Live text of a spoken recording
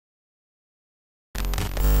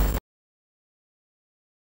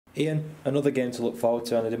Ian, another game to look forward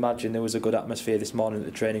to, and I'd imagine there was a good atmosphere this morning at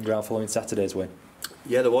the training ground following Saturday's win.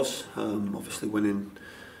 Yeah, there was. Obviously winning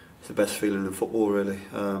is the best feeling in football, really,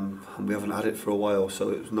 and we haven't had it for a while, so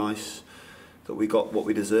it was nice that we got what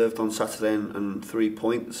we deserved on Saturday and 3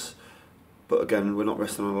 points. But again, we're not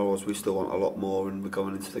resting on our laurels, we still want a lot more, and we're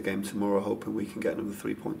going into the game tomorrow hoping we can get another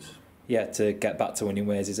 3 points. Yeah, to get back to winning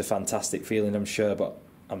ways is a fantastic feeling, I'm sure, but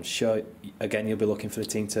I'm sure, again, you'll be looking for the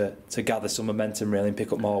team to gather some momentum really and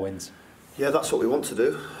pick up more wins. Yeah, that's what we want to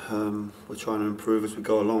do. We're trying to improve as we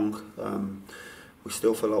go along. We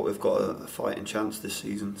still feel like we've got a fighting chance this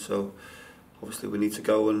season, so obviously we need to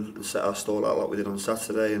go and set our stall out like we did on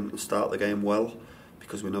Saturday and start the game well,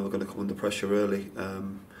 because we know we're going to come under pressure early,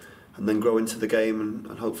 and then grow into the game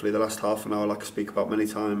and hopefully the last half an hour, like I speak about many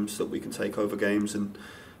times, that we can take over games and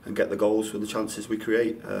get the goals with the chances we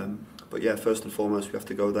create. But yeah, first and foremost we have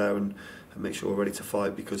to go there and make sure we're ready to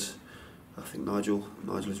fight, because I think Nigel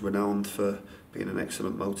is renowned for being an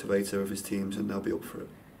excellent motivator of his teams, and they'll be up for it.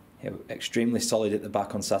 Yeah, extremely solid at the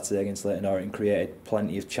back on Saturday against Leyton Orient, created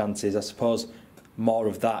plenty of chances. I suppose more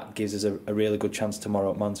of that gives us a really good chance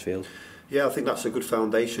tomorrow at Mansfield. Yeah, I think that's a good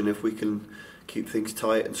foundation. If we can keep things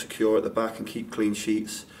tight and secure at the back and keep clean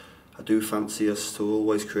sheets, I do fancy us to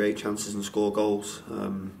always create chances and score goals.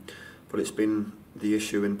 But it's been the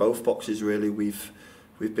issue in both boxes really. We've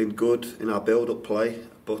been good in our build-up play,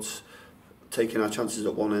 but taking our chances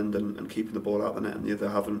at one end and keeping the ball out the net and the other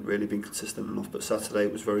haven't really been consistent enough. But Saturday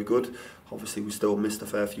it was very good. Obviously we still missed a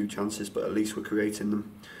fair few chances, but at least we're creating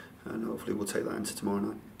them, and hopefully we'll take that into tomorrow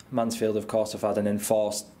night. Mansfield, of course, have had an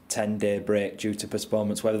enforced 10-day break due to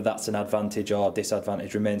postponements. Whether that's an advantage or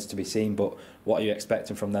disadvantage remains to be seen, but what are you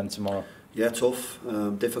expecting from them tomorrow? Yeah, tough,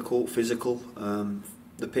 difficult, physical.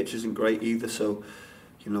 The pitch isn't great either, so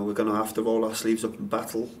we're going to have to roll our sleeves up and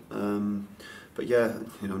battle. But yeah,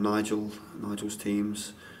 Nigel's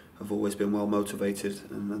teams have always been well motivated,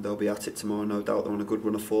 and they'll be at it tomorrow, no doubt. They're on a good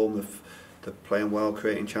run of form. They're playing well,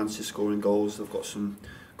 creating chances, scoring goals. They've got some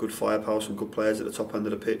good firepower, some good players at the top end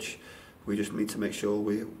of the pitch. We just need to make sure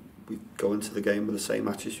we go into the game with the same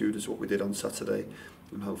attitude as what we did on Saturday,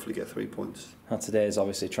 and hopefully get 3 points. And today is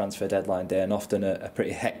obviously transfer deadline day, and often a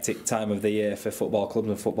pretty hectic time of the year for football clubs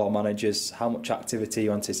and football managers. How much activity are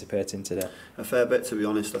you anticipating today? A fair bit, to be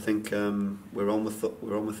honest. I think we're on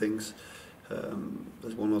with things.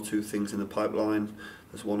 There's one or two things in the pipeline.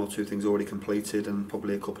 There's one or two things already completed, and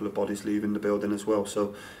probably a couple of bodies leaving the building as well.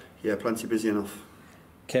 So yeah, plenty busy enough.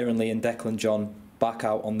 Kieran Lee and Declan John back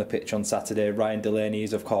out on the pitch on Saturday. Ryan Delaney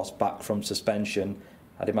is of course back from suspension.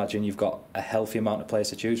 I'd imagine you've got a healthy amount of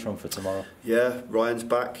players to choose from for tomorrow. Yeah, Ryan's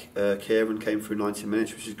back. Kieran came through 90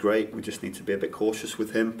 minutes, which is great. We just need to be a bit cautious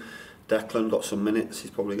with him. Declan got some minutes.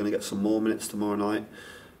 He's probably going to get some more minutes tomorrow night.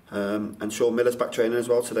 And Sean Miller's back training as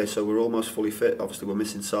well today, so we're almost fully fit. Obviously we're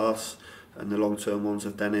missing Sars and the long-term ones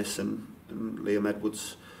of Dennis and Liam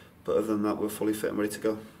Edwards. But other than that, we're fully fit and ready to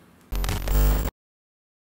go.